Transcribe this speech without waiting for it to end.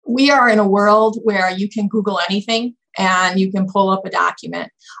We are in a world where you can Google anything and you can pull up a document,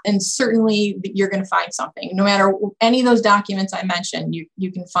 and certainly you're going to find something. No matter any of those documents I mentioned,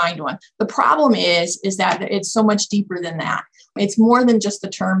 you can find one. The problem is that it's so much deeper than that. It's more than just the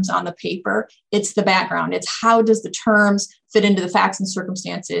terms on the paper. It's the background. It's how does the terms fit into the facts and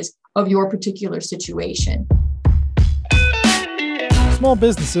circumstances of your particular situation. Small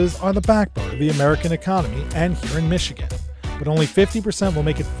businesses are the backbone of the American economy and here in Michigan, but only 50% will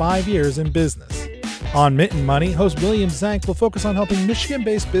make it 5 years in business. On Mitten Money, host William Zank will focus on helping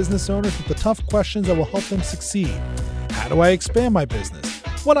Michigan-based business owners with the tough questions that will help them succeed. How do I expand my business?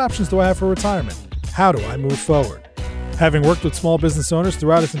 What options do I have for retirement? How do I move forward? Having worked with small business owners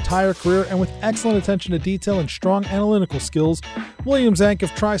throughout his entire career and with excellent attention to detail and strong analytical skills, William Zank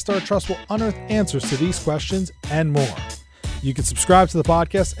of TriStar Trust will unearth answers to these questions and more. You can subscribe to the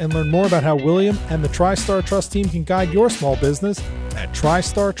podcast and learn more about how William and the TriStar Trust team can guide your small business at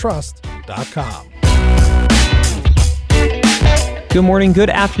tristartrust.com. Good morning,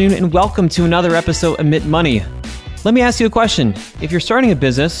 good afternoon, and welcome to another episode of Mitten Money. Let me ask you a question. If you're starting a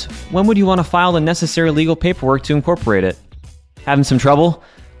business, when would you want to file the necessary legal paperwork to incorporate it? Having some trouble?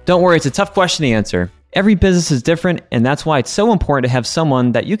 Don't worry, it's a tough question to answer. Every business is different, and that's why it's so important to have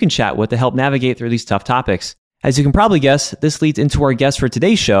someone that you can chat with to help navigate through these tough topics. As you can probably guess, this leads into our guest for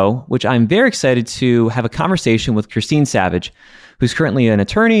today's show, which I'm very excited to have a conversation with Christine Savage, who's currently an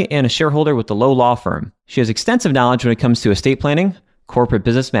attorney and a shareholder with the Lowe Law Firm. She has extensive knowledge when it comes to estate planning, corporate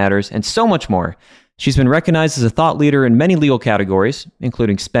business matters, and so much more. She's been recognized as a thought leader in many legal categories,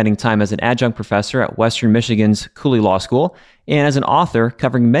 including spending time as an adjunct professor at Western Michigan's Cooley Law School, and as an author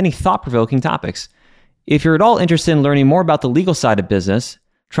covering many thought-provoking topics. If you're at all interested in learning more about the legal side of business,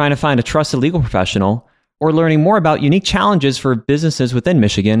 trying to find a trusted legal professional, or learning more about unique challenges for businesses within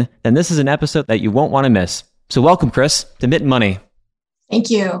Michigan, then this is an episode that you won't want to miss. So welcome, Chris, to Mitten Money. Thank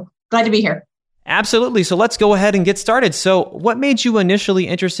you. Glad to be here. Absolutely. So let's go ahead and get started. So what made you initially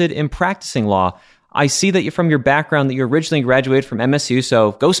interested in practicing law? I see that from your background that you originally graduated from MSU,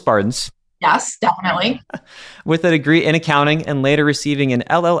 so go Spartans. Yes, definitely. With a degree in accounting and later receiving an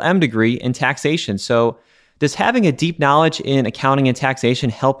LLM degree in taxation. So does having a deep knowledge in accounting and taxation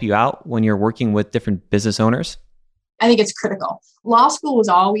help you out when you're working with different business owners? I think it's critical. Law school was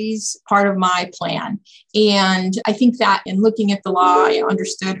always part of my plan. And I think that in looking at the law, I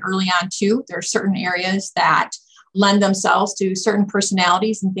understood early on too, there are certain areas that lend themselves to certain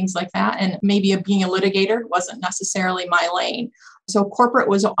personalities and things like that. And maybe being a litigator wasn't necessarily my lane. So corporate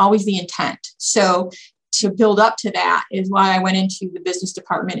was always the intent. So to build up to that is why I went into the business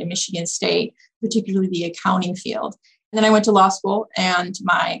department in Michigan State, particularly the accounting field. And then I went to law school, and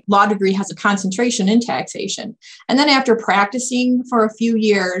my law degree has a concentration in taxation. And then after practicing for a few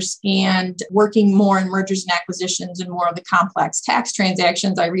years and working more in mergers and acquisitions and more of the complex tax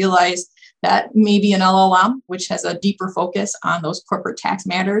transactions, I realized that maybe an LLM, which has a deeper focus on those corporate tax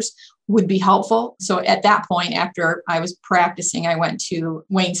matters, would be helpful. So at that point, after I was practicing, I went to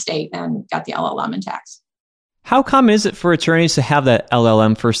Wayne State and got the LLM in tax. How common is it for attorneys to have that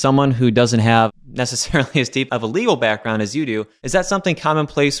LLM for someone who doesn't have necessarily as deep of a legal background as you do? Is that something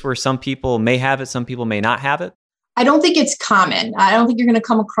commonplace where some people may have it, some people may not have it? I don't think it's common. I don't think you're going to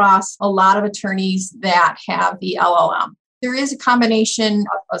come across a lot of attorneys that have the LLM. There is a combination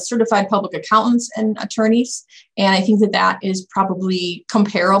of certified public accountants and attorneys, and I think that is probably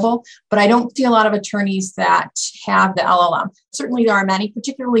comparable, but I don't see a lot of attorneys that have the LLM. Certainly there are many,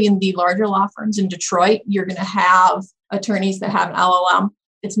 particularly in the larger law firms in Detroit, you're going to have attorneys that have an LLM.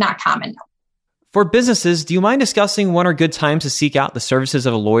 It's not common. For businesses, do you mind discussing when are good times to seek out the services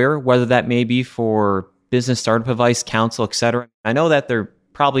of a lawyer, whether that may be for business startup advice, counsel, etc.? I know that there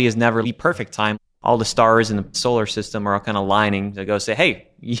probably is never the perfect time. All the stars in the solar system are all kind of lining to go say, hey,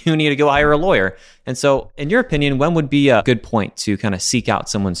 you need to go hire a lawyer. And so in your opinion, when would be a good point to kind of seek out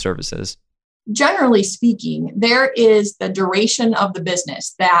someone's services? Generally speaking, there is the duration of the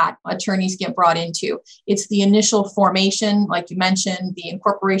business that attorneys get brought into. It's the initial formation, like you mentioned, the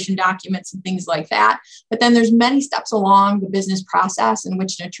incorporation documents and things like that. But then there's many steps along the business process in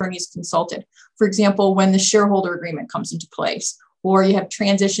which an attorney is consulted. For example, when the shareholder agreement comes into place, or you have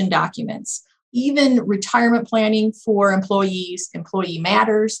transition documents, even retirement planning for employees, employee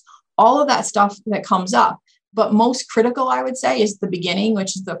matters, all of that stuff that comes up. But most critical, I would say, is the beginning,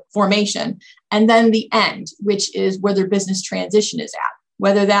 which is the formation, and then the end, which is where their business transition is at.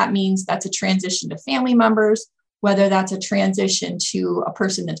 Whether that means that's a transition to family members, whether that's a transition to a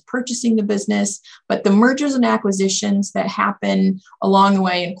person that's purchasing the business, but the mergers and acquisitions that happen along the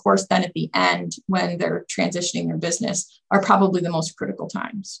way, and of course, then at the end, when they're transitioning their business, are probably the most critical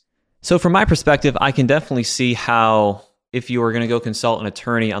times. So from my perspective, I can definitely see how if you were going to go consult an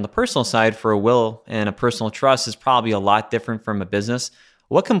attorney on the personal side for a will and a personal trust is probably a lot different from a business.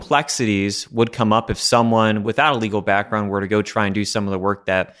 What complexities would come up if someone without a legal background were to go try and do some of the work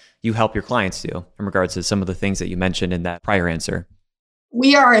that you help your clients do in regards to some of the things that you mentioned in that prior answer?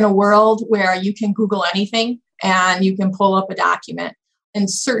 We are in a world where you can Google anything and you can pull up a document. And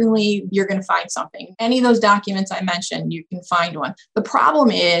certainly you're going to find something. Any of those documents I mentioned, you can find one. The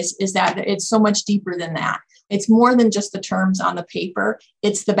problem is that it's so much deeper than that. It's more than just the terms on the paper.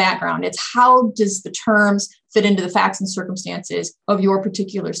 It's the background. It's how does the terms fit into the facts and circumstances of your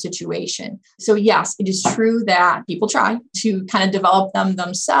particular situation. So yes, it is true that people try to kind of develop them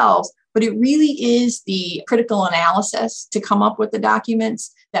themselves, but it really is the critical analysis to come up with the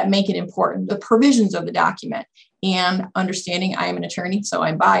documents that make it important, the provisions of the document. And understanding I am an attorney, so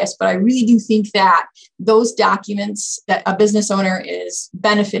I'm biased, but I really do think that those documents that a business owner is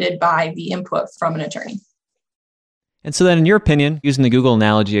benefited by the input from an attorney. And so then in your opinion, using the Google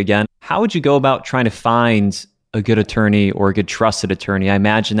analogy again, how would you go about trying to find a good attorney or a good trusted attorney? I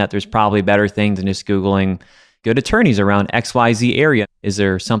imagine that there's probably better things than just Googling good attorneys around XYZ area. Is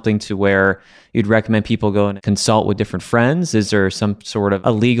there something to where you'd recommend people go and consult with different friends? Is there some sort of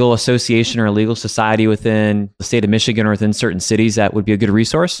a legal association or a legal society within the state of Michigan or within certain cities that would be a good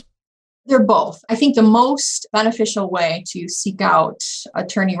resource? They're both. I think the most beneficial way to seek out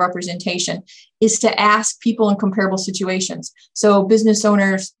attorney representation is to ask people in comparable situations. So business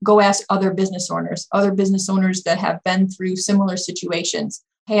owners, go ask other business owners that have been through similar situations.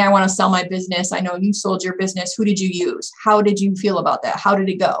 Hey, I want to sell my business. I know you sold your business. Who did you use? How did you feel about that? How did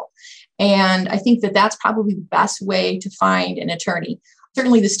it go? And I think that that's probably the best way to find an attorney.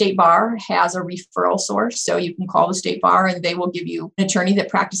 Certainly the state bar has a referral source. So you can call the state bar and they will give you an attorney that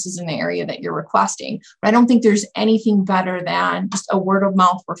practices in the area that you're requesting. But I don't think there's anything better than just a word of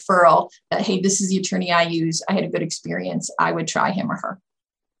mouth referral that, hey, this is the attorney I use. I had a good experience. I would try him or her.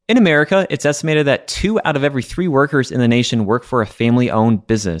 In America, it's estimated that 2 out of every 3 workers in the nation work for a family-owned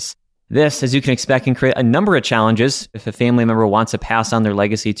business. This, as you can expect, can create a number of challenges if a family member wants to pass on their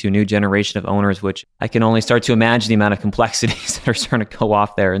legacy to a new generation of owners, which I can only start to imagine the amount of complexities that are starting to go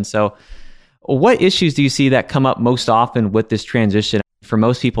off there. And so what issues do you see that come up most often with this transition? For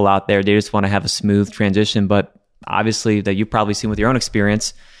most people out there, they just want to have a smooth transition, but obviously that you've probably seen with your own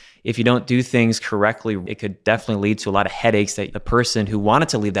experience, if you don't do things correctly, it could definitely lead to a lot of headaches that the person who wanted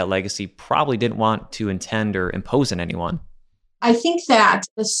to leave that legacy probably didn't want to intend or impose on anyone. I think that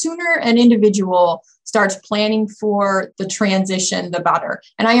the sooner an individual starts planning for the transition, the better.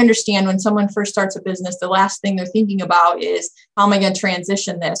 And I understand when someone first starts a business, the last thing they're thinking about is, how am I going to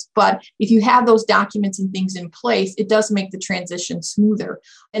transition this? But if you have those documents and things in place, it does make the transition smoother.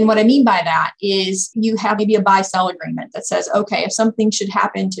 And what I mean by that is you have maybe a buy-sell agreement that says, okay, if something should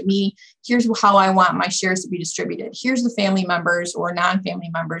happen to me, here's how I want my shares to be distributed. Here's the family members or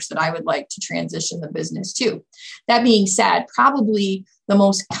non-family members that I would like to transition the business to. That being said, probably the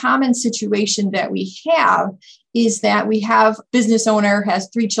most common situation that we have is that we have business owner has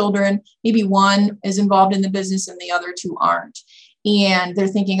 3 children, maybe one is involved in the business and the other 2 aren't. And they're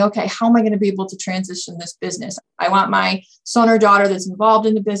thinking, okay, how am I going to be able to transition this business? I want my son or daughter that's involved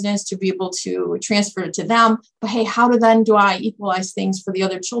in the business to be able to transfer it to them. But hey, how do I equalize things for the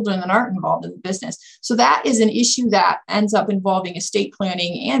other children that aren't involved in the business? So that is an issue that ends up involving estate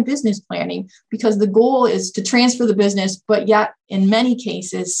planning and business planning, because the goal is to transfer the business, but yet in many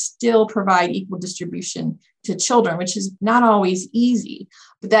cases still provide equal distribution to children, which is not always easy,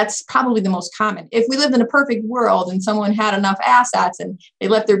 but that's probably the most common. If we lived in a perfect world and someone had enough assets and they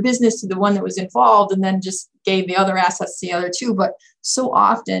left their business to the one that was involved and then just gave the other assets to the other 2, but so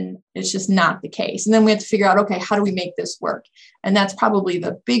often it's just not the case. And then we have to figure out, okay, how do we make this work? And that's probably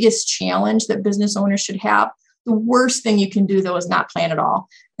the biggest challenge that business owners should have. The worst thing you can do, though, is not plan at all.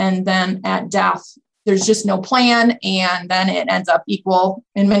 And then at death, there's just no plan, and then it ends up equal,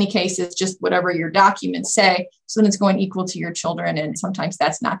 in many cases, just whatever your documents say. So then it's going equal to your children, and sometimes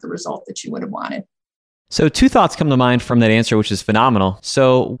that's not the result that you would have wanted. So 2 thoughts come to mind from that answer, which is phenomenal.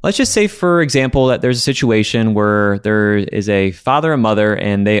 So let's just say, for example, that there's a situation where there is a father and mother,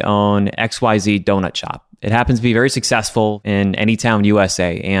 and they own XYZ donut shop. It happens to be very successful in any town,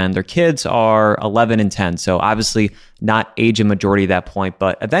 USA, and their kids are 11 and 10. So obviously not age and majority at that point,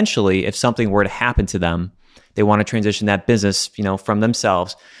 but eventually if something were to happen to them, they want to transition that business, from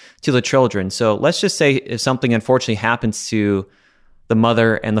themselves to the children. So let's just say if something unfortunately happens to the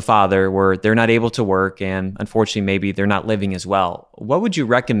mother and the father where they're not able to work and unfortunately maybe they're not living as well, what would you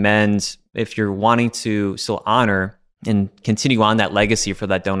recommend if you're wanting to still honor and continue on that legacy for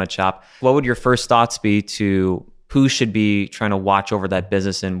that donut shop? What would your first thoughts be to who should be trying to watch over that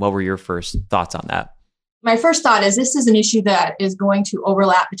business, and what were your first thoughts on that? My first thought is this is an issue that is going to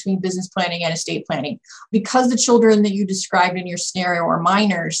overlap between business planning and estate planning because the children that you described in your scenario are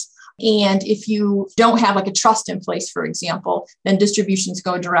minors. And if you don't have like a trust in place, for example, then distributions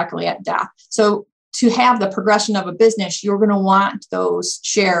go directly at death. So to have the progression of a business, you're going to want those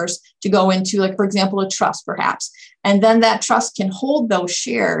shares to go into, like, for example, a trust perhaps. And then that trust can hold those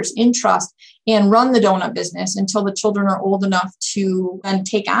shares in trust and run the donut business until the children are old enough to then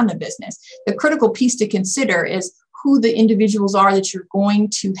take on the business. The critical piece to consider is who the individuals are that you're going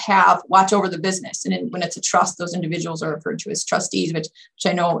to have watch over the business. And when it's a trust, those individuals are referred to as trustees, which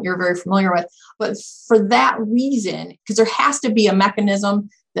I know you're very familiar with. But for that reason, because there has to be a mechanism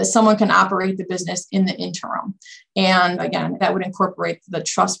that someone can operate the business in the interim. And again, that would incorporate the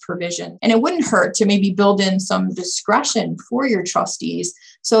trust provision. And it wouldn't hurt to maybe build in some discretion for your trustees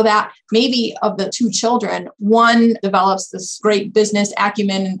so that maybe of the two children, one develops this great business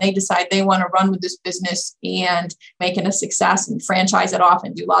acumen and they decide they want to run with this business and make it a success and franchise it off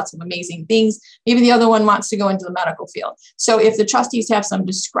and do lots of amazing things. Maybe the other one wants to go into the medical field. So if the trustees have some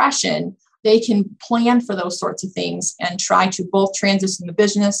discretion, they can plan for those sorts of things and try to both transition the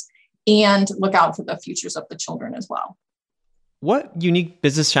business and look out for the futures of the children as well. What unique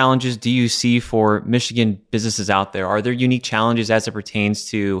business challenges do you see for Michigan businesses out there? Are there unique challenges as it pertains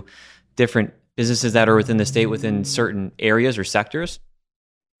to different businesses that are within the state within certain areas or sectors?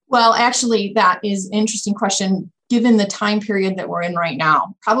 Well, actually, that is an interesting question. Given the time period that we're in right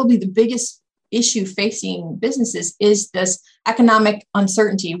now, probably the biggest issue facing businesses is this economic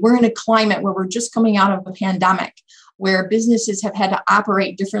uncertainty. We're in a climate where we're just coming out of a pandemic, where businesses have had to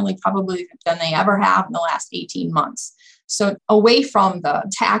operate differently probably than they ever have in the last 18 months. So away from the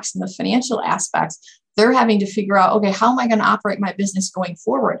tax and the financial aspects, they're having to figure out, okay, how am I going to operate my business going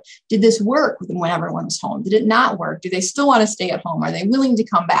forward? Did this work when everyone was home? Did it not work? Do they still want to stay at home? Are they willing to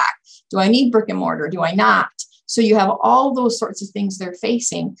come back? Do I need brick and mortar? Do I not? So you have all those sorts of things they're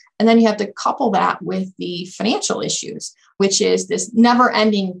facing. And then you have to couple that with the financial issues, which is this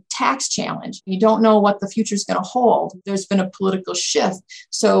never-ending tax challenge. You don't know what the future is going to hold. There's been a political shift.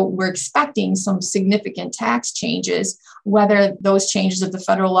 So we're expecting some significant tax changes, whether those changes at the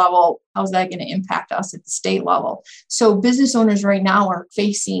federal level, how's that going to impact us at the state level? So business owners right now are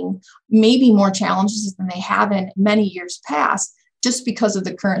facing maybe more challenges than they have in many years past, just because of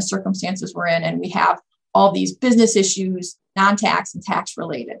the current circumstances we're in. And we have all these business issues, non-tax and tax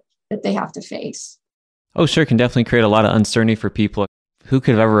related, that they have to face. Oh, sure. Can definitely create a lot of uncertainty for people. Who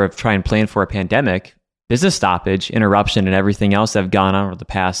could have ever tried and planned for a pandemic, business stoppage, interruption, and everything else that have gone on over the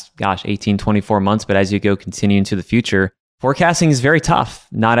past, 18, 24 months. But as you go continue into the future, forecasting is very tough.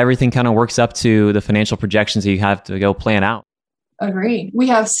 Not everything kind of works up to the financial projections that you have to go plan out. Agreed. We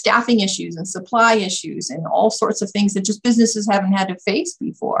have staffing issues and supply issues and all sorts of things that just businesses haven't had to face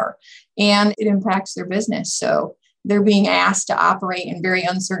before. And it impacts their business. So they're being asked to operate in very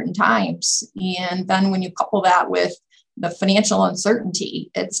uncertain times. And then when you couple that with the financial uncertainty,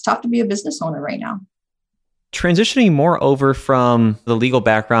 it's tough to be a business owner right now. Transitioning more over from the legal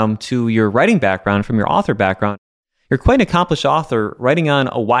background to your writing background, from your author background, you're quite an accomplished author writing on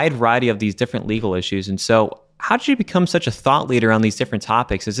a wide variety of these different legal issues. And so how did you become such a thought leader on these different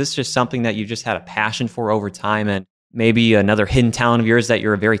topics? Is this just something that you just had a passion for over time, and maybe another hidden talent of yours that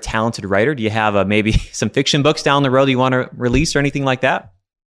you're a very talented writer? Do you have maybe some fiction books down the road you want to release or anything like that?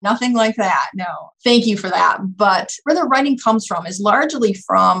 Nothing like that. No. Thank you for that. But where the writing comes from is largely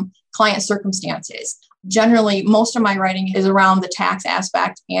from client circumstances. Generally, most of my writing is around the tax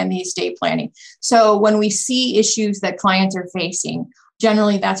aspect and the estate planning. So when we see issues that clients are facing,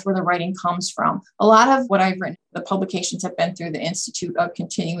 generally, that's where the writing comes from. A lot of what I've written, the publications have been through the Institute of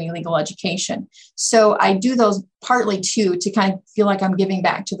Continuing Legal Education. So I do those partly too to kind of feel like I'm giving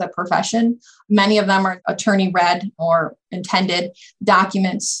back to the profession. Many of them are attorney-read or intended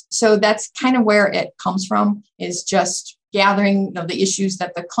documents. So that's kind of where it comes from, is just gathering the issues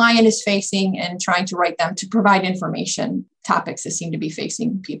that the client is facing and trying to write them to provide information, topics that seem to be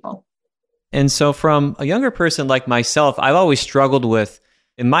facing people. And so from a younger person like myself, I've always struggled with,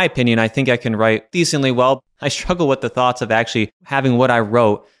 in my opinion, I think I can write decently well. I struggle with the thoughts of actually having what I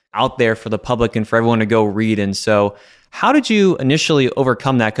wrote out there for the public and for everyone to go read. And so how did you initially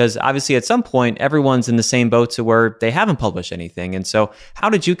overcome that? Because obviously at some point, everyone's in the same boat to where they haven't published anything. And so how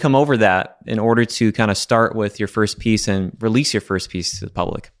did you come over that in order to kind of start with your first piece and release your first piece to the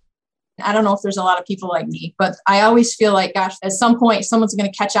public? I don't know if there's a lot of people like me, but I always feel like, gosh, at some point, someone's going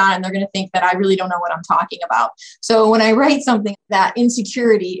to catch on and they're going to think that I really don't know what I'm talking about. So when I write something, that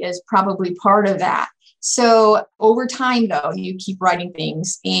insecurity is probably part of that. So over time, though, you keep writing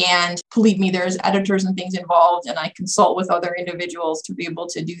things, and believe me, there's editors and things involved, and I consult with other individuals to be able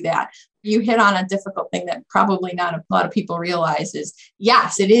to do that. You hit on a difficult thing that probably not a lot of people realize is,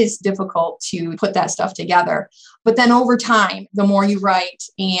 yes, it is difficult to put that stuff together. But then over time, the more you write,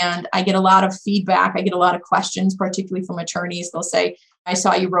 and I get a lot of feedback, I get a lot of questions, particularly from attorneys. They'll say, I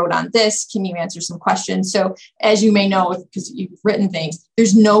saw you wrote on this. Can you answer some questions? So as you may know, because you've written things,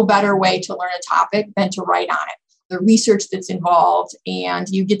 there's no better way to learn a topic than to write on it. The research that's involved, and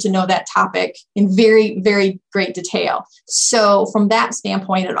you get to know that topic in very, very great detail. So from that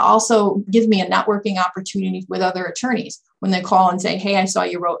standpoint, it also gives me a networking opportunity with other attorneys. When they call and say, hey, I saw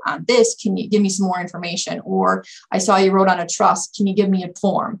you wrote on this, can you give me some more information? Or I saw you wrote on a trust, can you give me a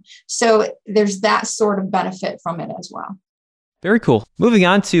form? So there's that sort of benefit from it as well. Very cool. Moving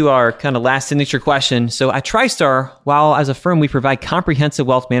on to our kind of last signature question. So at TriStar, while as a firm we provide comprehensive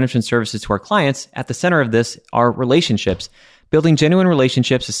wealth management services to our clients, at the center of this are relationships. Building genuine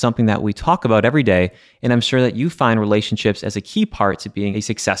relationships is something that we talk about every day, and I'm sure that you find relationships as a key part to being a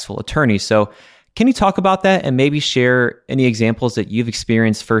successful attorney. So can you talk about that and maybe share any examples that you've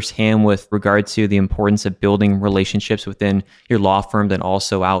experienced firsthand with regard to the importance of building relationships within your law firm and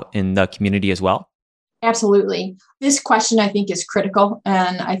also out in the community as well? Absolutely. This question, I think, is critical,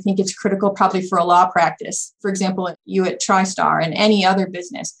 and I think it's critical probably for a law practice. For example, you at TriStar and any other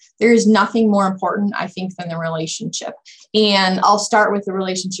business, there is nothing more important, I think, than the relationship. And I'll start with the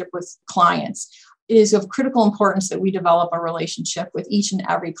relationship with clients. It is of critical importance that we develop a relationship with each and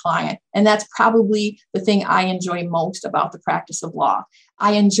every client. And that's probably the thing I enjoy most about the practice of law.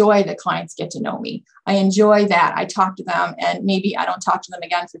 I enjoy that clients get to know me. I enjoy that I talk to them and maybe I don't talk to them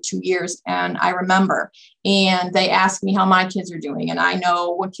again for 2 years and I remember. And they ask me how my kids are doing and I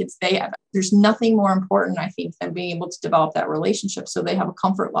know what kids they have. There's nothing more important, I think, than being able to develop that relationship so they have a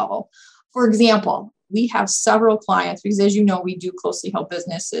comfort level. For example, we have several clients, because as you know, we do closely help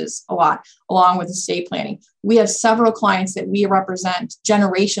businesses a lot, along with estate planning. We have several clients that we represent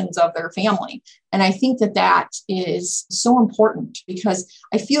generations of their family. And I think that that is so important because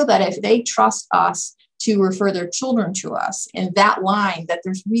I feel that if they trust us to refer their children to us in that line, that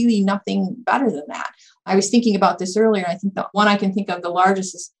there's really nothing better than that. I was thinking about this earlier. I think the one I can think of the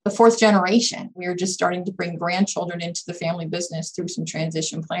largest is the fourth generation. We are just starting to bring grandchildren into the family business through some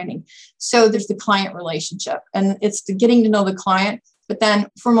transition planning. So there's the client relationship, and it's the getting to know the client. But then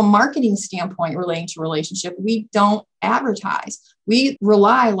from a marketing standpoint relating to relationship, we don't advertise. We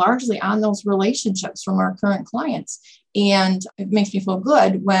rely largely on those relationships from our current clients. And it makes me feel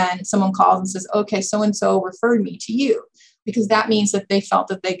good when someone calls and says, okay, so-and-so referred me to you, because that means that they felt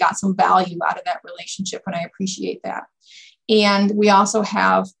that they got some value out of that relationship, and I appreciate that. And we also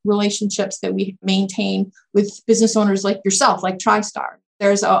have relationships that we maintain with business owners like yourself, like TriStar.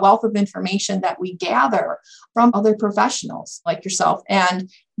 There's a wealth of information that we gather from other professionals like yourself.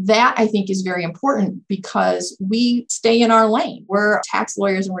 And that, I think, is very important because we stay in our lane. We're tax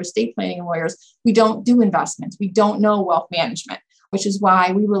lawyers and we're estate planning lawyers. We don't do investments. We don't know wealth management, which is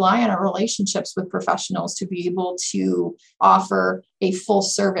why we rely on our relationships with professionals to be able to offer a full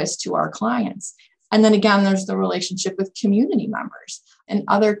service to our clients. And then again, there's the relationship with community members and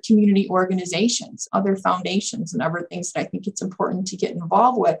other community organizations, other foundations and other things that I think it's important to get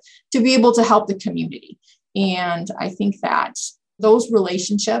involved with to be able to help the community. And I think that those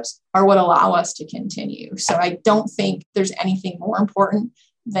relationships are what allow us to continue. So I don't think there's anything more important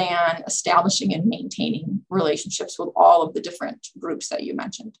than establishing and maintaining relationships with all of the different groups that you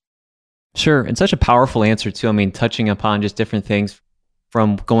mentioned. Sure. And such a powerful answer too. I mean, touching upon just different things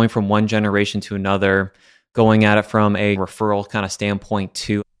from going from one generation to another, going at it from a referral kind of standpoint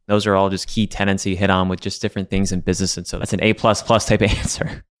too. Those are all just key tenets you hit on with just different things in business. And so that's an A++ type of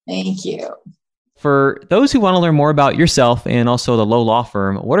answer. Thank you. For those who want to learn more about yourself and also the Lowe Law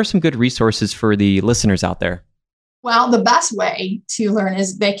Firm, what are some good resources for the listeners out there? Well, the best way to learn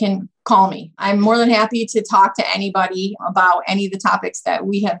is they can call me. I'm more than happy to talk to anybody about any of the topics that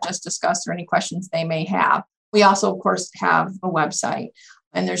we have just discussed or any questions they may have. We also, of course, have a website,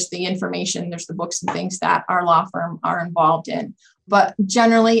 and there's the information, there's the books and things that our law firm are involved in. But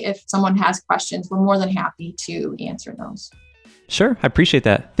generally, if someone has questions, we're more than happy to answer those. Sure. I appreciate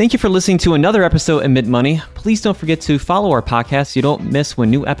that. Thank you for listening to another episode of Mint Money. Please don't forget to follow our podcast so you don't miss when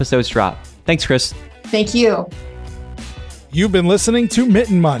new episodes drop. Thanks, Chris. Thank you. You've been listening to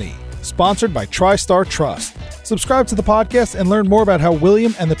Mint Money, sponsored by TriStar Trust. Subscribe to the podcast and learn more about how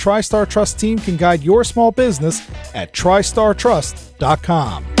William and the TriStar Trust team can guide your small business at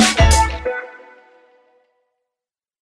tristartrust.com.